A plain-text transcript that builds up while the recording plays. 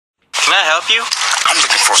you? I'm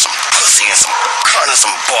looking for some pussy and some cunt and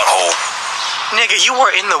some butthole. Nigga, you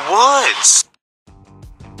were in the woods.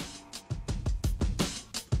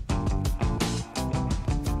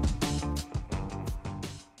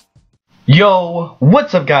 Yo,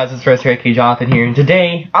 what's up guys, it's Res here, aka Jonathan here, and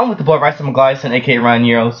today, I'm with the boy Bryson McGlyson, aka Ryan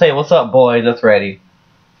Nero. Say, what's up boys, that's ready.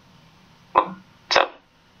 What's up?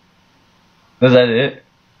 Is that it?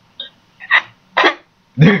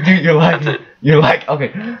 Dude, you're like,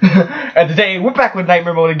 okay. And today, we're back with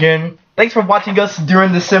Nightmare Mode again. Thanks for watching us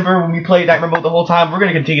during December when we played Nightmare Mode the whole time. We're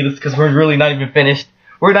gonna continue this because we're really not even finished.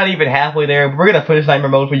 We're not even halfway there, but we're gonna finish Nightmare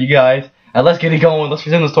Mode for you guys. And let's get it going, let's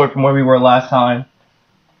resume the story from where we were last time.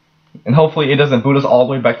 And hopefully it doesn't boot us all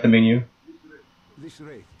the way back to the menu. This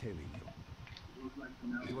Wraith telling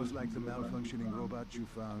you. It was like the malfunctioning robot you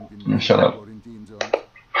found in Shut the up. quarantine zone.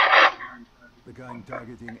 The kind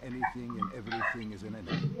targeting anything and everything as an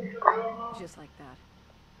enemy. Just like that.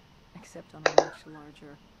 Except on a much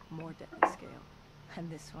larger, more deadly scale. And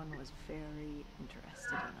this one was very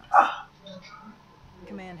interested in us.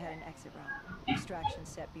 Command had an exit route. Extraction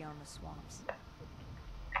set beyond the swamps.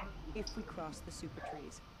 If we crossed the super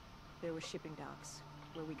trees, there were shipping docks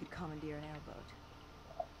where we could commandeer an airboat.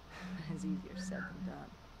 It's easier said than done.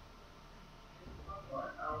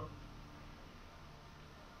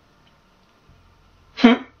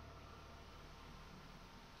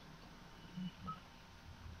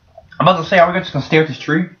 I'm about to say, are we just gonna stare at this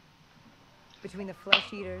tree? Between the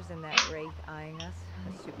flesh eaters and that wraith eyeing us,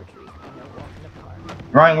 a super tree could be no walk in the park.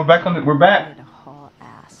 Ryan, we're back. We're We back. had to haul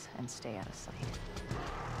ass and stay out of sight.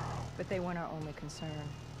 But they weren't our only concern.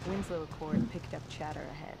 Winslow Accord picked up chatter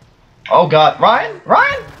ahead. Oh God, Ryan,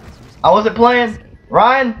 I wasn't playing.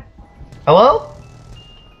 Ryan, hello?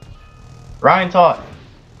 Ryan, talk.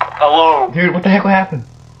 Hello. Dude, what the heck happened?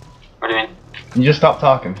 What do you mean? You just stopped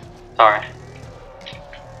talking. Sorry.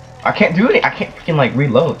 I can't do it. I can't freaking like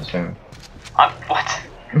reload this thing.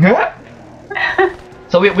 What?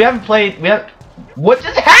 So we haven't played. What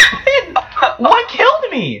just happened? What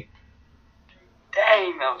killed me?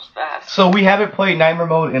 Dang, that was fast. So we haven't played Nightmare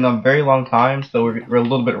Mode in a very long time, so we're a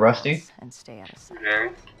little bit rusty. And stay out of sight.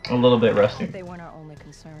 Very. A little bit rusty. They weren't our only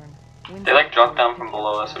concern. They like dropped down from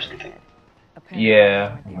below us or something.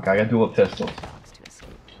 Yeah, I gotta dual pistols.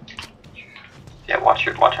 Yeah, watch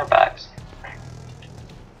our backs.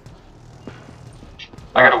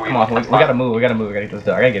 I gotta Come on, we gotta move. We gotta get this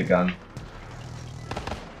done. I gotta get a gun.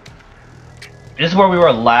 This is where we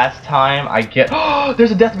were last time. Oh,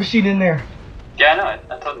 there's a death machine in there. Yeah, I know it.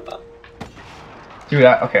 I told you that. Dude,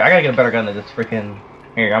 okay, I gotta get a better gun than this freaking.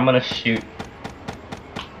 Here, I'm gonna shoot.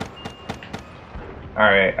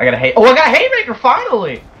 Alright, I got a Oh, I got a haymaker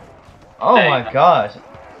finally! Oh Dang. my gosh.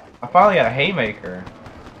 I finally got a haymaker.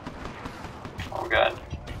 Oh god.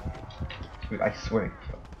 Dude, I swear.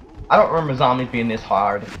 I don't remember zombies being this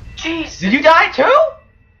hard. Jesus. Did you die too?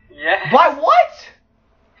 Yeah. By what?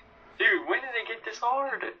 Dude, when did they get this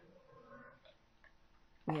hard?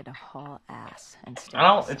 We had to haul ass and stay I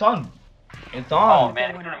out don't. of It's on. It's Oh on.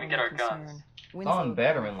 man, we don't even get our guns. It's on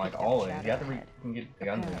veteran like always. You have to get the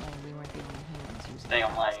guns in. We weren't the only humans using Dang,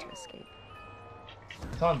 I'm the lagging. to escape.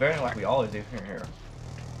 It's on veteran like we always do. Here.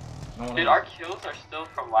 No one Dude, else. our kills are still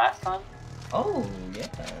from last time. Oh yeah,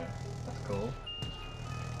 that's cool.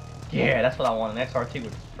 Yeah, that's what I want. An XRT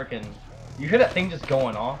with freaking. You hear that thing just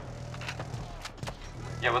going off?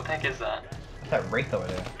 Yeah, what the heck is that? It's that wraith over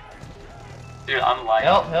there. Dude, I'm lagging.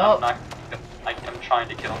 Help. I'm trying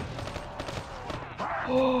to kill him.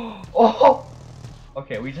 Oh.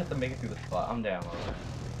 Okay, we just have to make it through the spot. I'm down.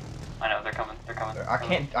 I know, they're coming. I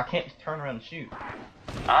can't turn around and shoot.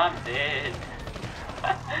 I'm dead.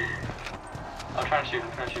 I'm trying to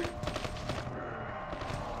shoot.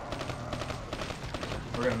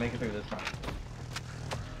 We're gonna make it through this time.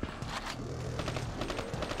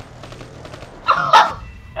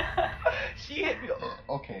 She hit me.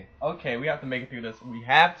 Okay, we have to make it through this. We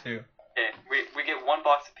have to. Okay, we get one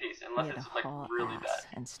box apiece We unless had it's to like haul really ass bad.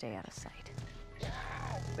 and stay out of sight.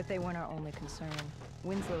 But they weren't our only concern.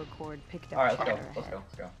 Winslow Accord picked up All right, chatter let's ahead.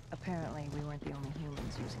 go. Apparently, we weren't the only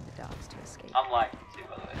humans using the docks to escape. I'm lagging too,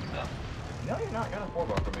 by the way, so No, you're not. You're on a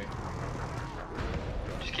 4-bar for me.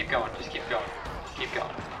 just keep going.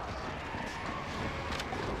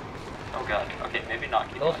 Oh god. Okay, maybe not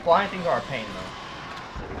keep Those going. flying things are a pain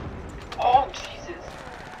though. Oh Jesus!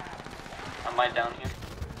 Am I down here?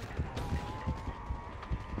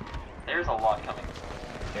 There's a lot coming.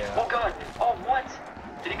 Yeah. Oh god! Oh what?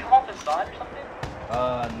 Did he come off the side or something?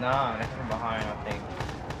 Nah, that's from behind, I think.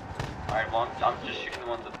 Alright, well I'm just shooting the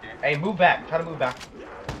ones up here. Hey, move back. Try to move back.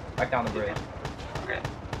 Back down the bridge. Okay.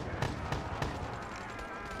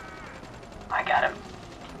 I got him.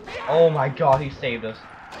 Oh my god, he saved us.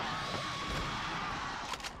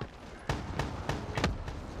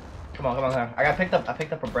 Come on, come on, come on. I picked up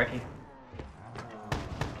a brekkie.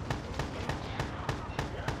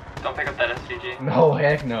 Don't pick up that SCG. No,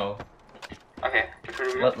 heck no. Okay.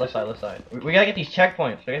 Left side, left side. We gotta get these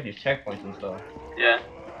checkpoints. We gotta get these checkpoints and stuff. Yeah.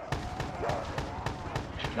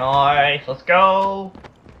 Nice, let's go.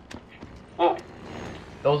 Whoa.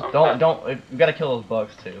 Those Okay. don't. We gotta kill those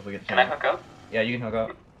bugs too. If we get the Can I chance. hook up? Yeah, you can hook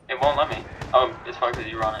up. It won't let me. Oh, it's probably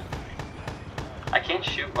because you run it. I can't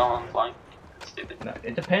shoot while I'm flying. It's stupid. No,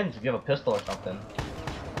 it depends if you have a pistol or something.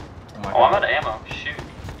 My Oh, I'm God. out of ammo. Shoot.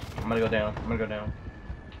 I'm gonna go down. I'm gonna go down.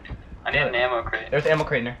 I need an ammo crate. There's an ammo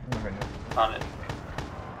crate in there. Ammo crate in there. Found it.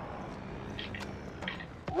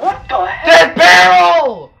 What the heck? Dead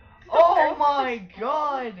barrel! Oh my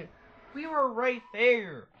god! We were right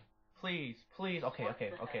there. Please, please. Okay,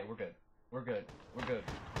 okay, okay. We're good. We're good. We're good.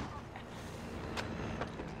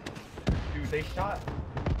 Dude, they shot.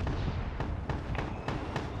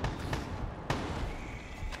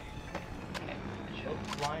 Those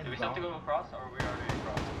flying Do we still have to go across, or are we already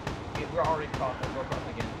across? We're already across. Let's go across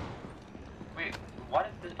again. Wait, what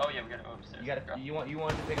is this? Oh yeah, we gotta go upstairs. You gotta. Across. You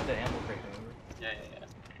wanted to pick up that ammo crate, remember? Yeah, yeah, yeah.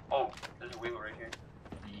 Oh, there's a wheel right here.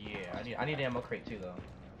 Yeah, I need an ammo crate too, though.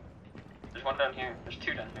 There's one down here. There's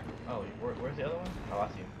two down here. Oh, where's the other one? Oh, I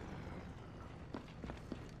see him.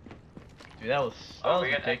 Dude, that was Oh, I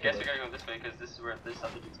guess ridiculous. we gotta go this way because this is where this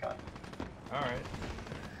other dude's gone. Alright.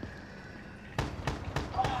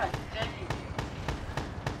 God dang.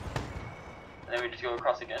 And then we just go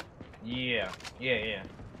across again. Yeah, yeah.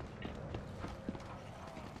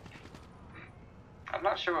 I'm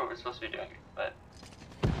not sure what we're supposed to be doing, but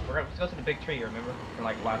Let's go to the big tree, remember? From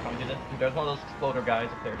like last time we did this? Dude, there's one of those exploder guys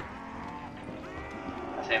up there.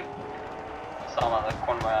 that's him. I saw him out of the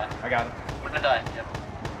corner of my eye. I got him. I'm gonna die. Yep.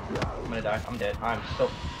 I'm gonna die. I'm dead. I'm so.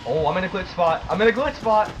 Oh, I'm in a glitch spot. I'm in a glitch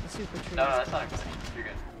spot. The super tree. No, that's not a good thing. You're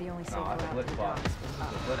good. The only safe No, I'm route in a to glitch the spot. docks This is was a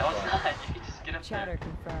up. glitch No, it's spot. not. You can just get up Chatter there.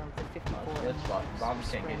 confirmed that 54 No, it's glitch spot.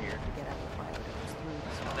 Zombies can't get here. to get out the fire that was through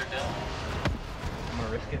the Oh, they're down. I'm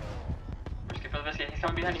gonna risk it. We're just for the biscuit. He's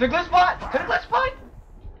coming behind To the you. glitch spot! To the glitch spot!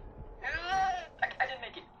 I didn't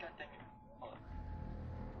make it. God dang it. Hold on.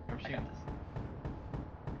 I'm I shooting. got this.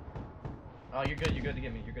 Oh, you're good. You're good to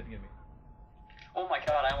get me. You're good to get me. Oh my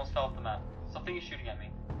god, I almost fell off the map. Something is shooting at me.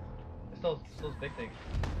 It's those big things.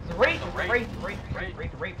 It's a wraith! It's a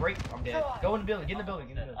It's a wraith! I'm dead. God. Go in the building. Get in the building.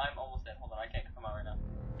 Get in the building. I'm almost dead. Hold on, I can't come out right now.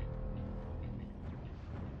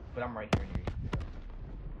 But I'm right here near you.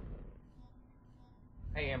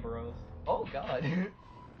 Hey, Amber Rose. Oh god. Here,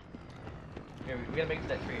 we gotta make it to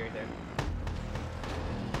that tree right there.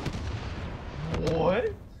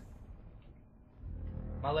 What?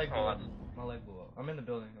 My leg blew Hold up. on. My leg blew up. I'm in the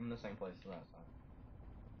building. I'm in the same place as last time.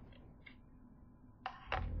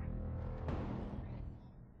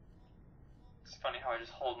 It's funny how I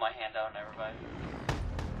just hold my hand out and everybody.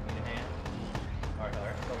 In your hand. Alright.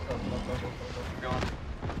 Go. Keep going.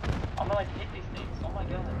 I'm gonna like hit these things. Oh my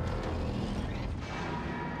god.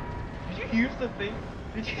 Did you use the thing?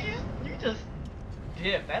 Did you just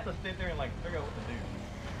dip? I had to sit there and like figure out what to do.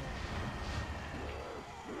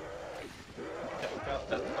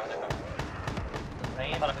 That's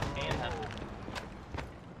fine. I thought I could hand him.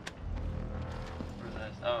 Where's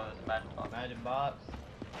this? Oh, there's a magic box. Magic box.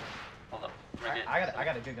 Hold up. I'm gonna get I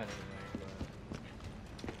got a good gun in there.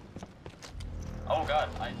 Oh god,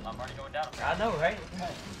 I'm already going down. I know, right?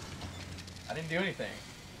 I didn't do anything.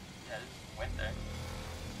 Yeah, I just went there.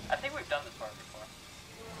 I think we've done this part before.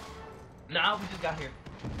 No, we just got here.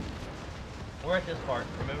 We're at this part,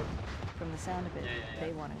 remember? From the sound of it, Yeah.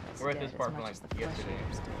 they wanted us We're at dead this part as from, much like, as the flesh yesterday.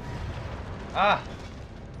 eaters did. Ah!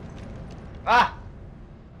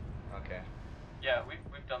 Okay. Yeah, we've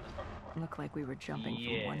done this part before. Looked like we were jumping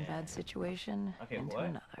from one Yeah. bad situation Okay, into what?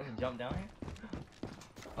 another. Let's jump down here?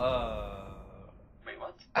 Wait,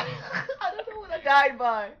 what? I don't know what I died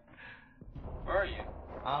by. Where are you?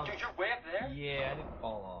 Um, Dude, you're way up there? yeah, I didn't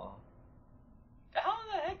fall How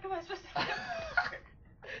the heck am I supposed to get off.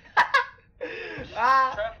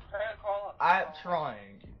 Ah! Try to crawl up. I'm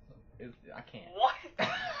trying. I can't. What?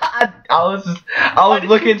 I was Why did you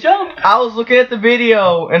looking. jump? I was looking at the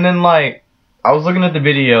video, and then like I was looking at the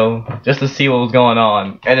video just to see what was going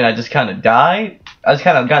on, and then I just kind of died. I just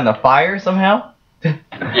kind of got in the fire somehow.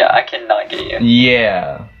 Yeah, I cannot get you.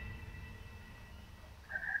 Yeah.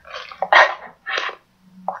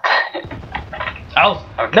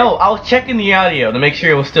 Okay. No, I was checking the audio to make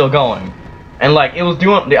sure it was still going, and like it was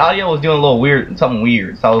doing, the audio was doing a little weird, something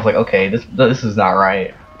weird. So I was like, okay, this is not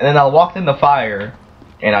right. And then I walked in the fire,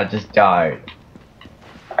 and I just died.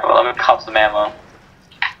 Alright, well, I'm gonna cop some ammo.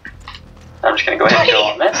 I'm just gonna go ahead and go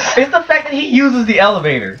on this. It's the fact that he uses the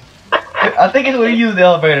elevator. I think it's when he uses the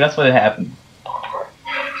elevator, that's what it happened.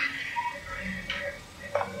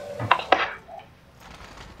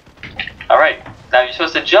 Alright, now you're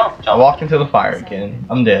supposed to jump. I walked into the fire again.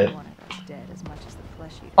 I'm dead.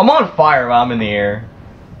 I'm on fire while I'm in the air.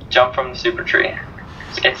 Jump from the super tree.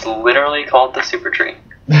 It's literally called the super tree.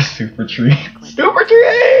 The super tree. Super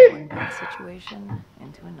tree! One bad situation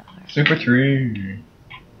into another. Super tree.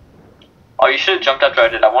 Oh, you should have jumped after I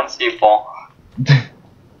did. I want to see you fall.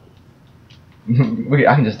 Wait,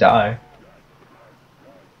 I can just die.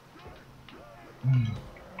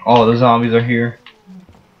 Oh, the zombies are here.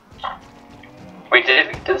 Wait, did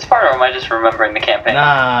we get to this part, or am I just remembering the campaign?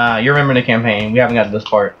 Nah, you remember the campaign. We haven't got to this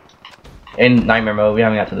part. In Nightmare Mode, we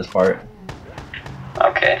haven't got to this part.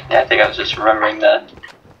 Okay, yeah, I think I was just remembering that.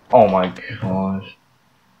 Oh my gosh.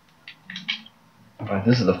 Alright,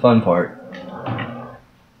 this is the fun part.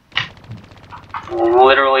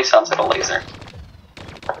 Literally sounds like a laser.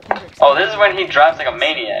 Oh, this is when he drives like a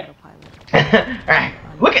maniac.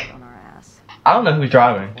 Look at. I don't know who's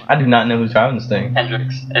driving. I do not know who's driving this thing.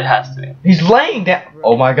 Hendrix, it has to be. He's laying down.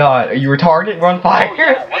 Oh my god, are you retarded? We're on fire. Oh,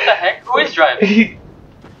 yeah. What the heck? Who is driving?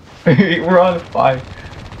 We're on fire.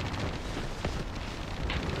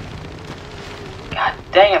 God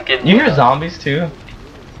dang, I'm getting. You hear zombies too?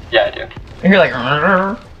 Yeah, I do. You hear like.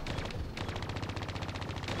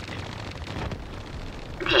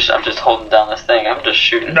 I'm just holding down this thing. I'm just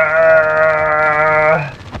shooting.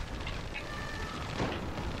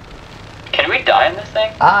 Can we die in this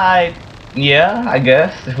thing? Yeah, I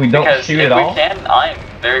guess if we don't Because shoot if it all. we can, I'm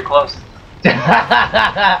very close.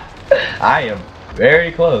 I am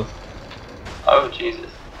very close. Oh Jesus!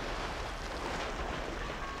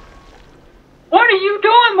 What are you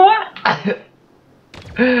doing, boy?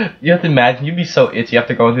 You have to imagine, you'd be so itchy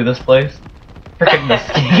after going through this place. Freaking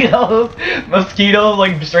mosquitoes, mosquitoes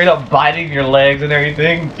like straight up biting your legs and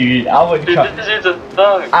everything, dude. Dude, this dude's a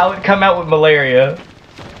thug. I would come out with malaria.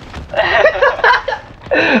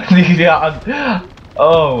 Dude, yeah,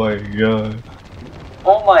 oh my god.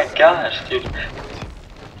 Oh my gosh, dude.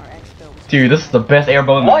 Dude, this is the best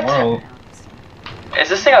airboat in What? the world. Is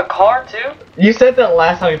this thing a car too? You said that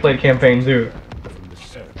last time you played campaign too.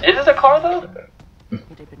 Is this a car though?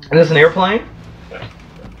 Is this an airplane?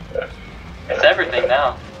 It's everything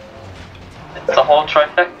now. It's the whole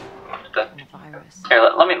trifecta. Here,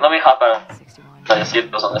 let me hop out. Try to see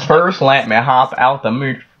if those on this. First, let me hop out the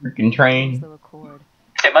freaking train.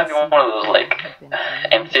 It might be one of those like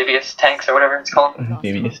amphibious tanks or whatever it's called.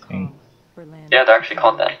 Amphibious tank. Yeah, they're actually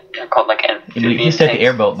called that. They're called like amphibious You said the tanks.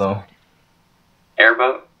 airboat though.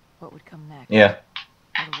 Airboat? What would come next? Yeah.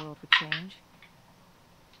 How the world would change?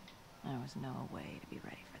 There was no way to be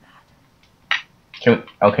ready for that.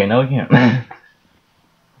 Okay, no we can't.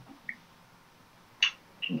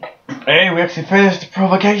 Hey, we actually finished the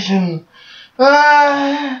provocation.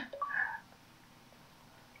 Ah!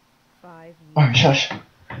 5 Oh, years. shush. 5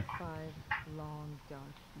 long, dark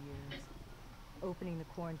years. Opening the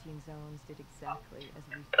quarantine zones did exactly as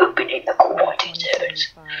we thought. Opening the quarantine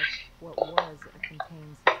zones. 2075, what was a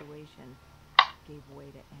contained situation gave way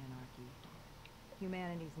to anarchy.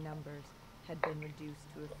 Humanity's numbers had been reduced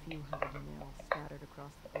to a few hundred mil scattered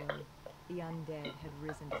across the globe. The undead had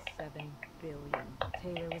risen to 7 billion.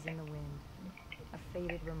 Taylor was in the wind, a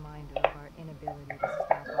faded reminder of our inability to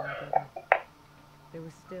stop Armageddon. There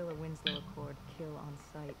was still a Winslow Accord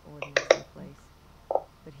kill-on-sight ordinance in place,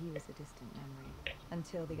 but he was a distant memory,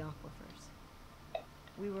 until the aquifers.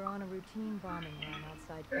 We were on a routine bombing run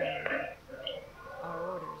outside Fenrir. Our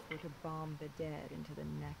orders were to bomb the dead into the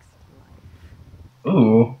next life.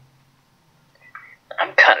 Ooh.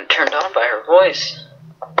 I'm kinda turned on by her voice.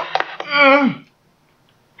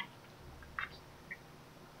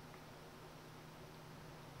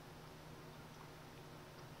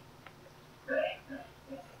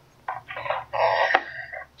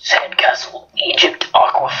 Sandcastle, Egypt,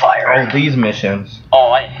 Aquafire. Oh, these missions.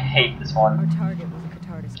 Oh, I hate this Our one. target was a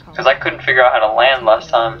Catardus colony. Because I couldn't figure out how to land last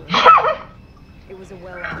time. It was a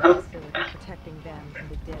well-armed facility protecting them from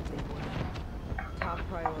the deadly world. Top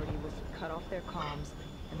priority was to cut off their comms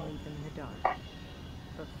and leave them in the dark.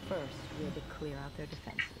 But first, we had to clear out their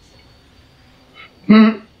defenses.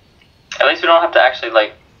 At least we don't have to actually,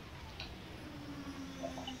 like,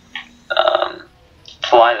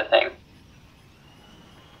 fly the thing.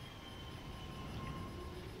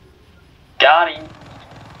 Got him.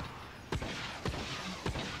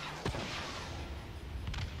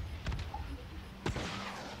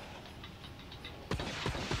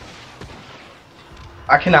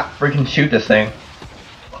 I cannot freaking shoot this thing.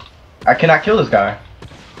 I cannot kill this guy.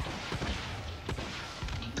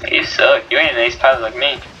 You suck. You ain't an ace pilot like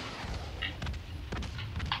me.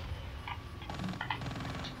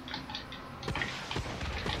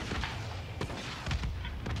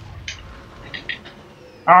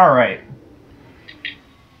 Alright.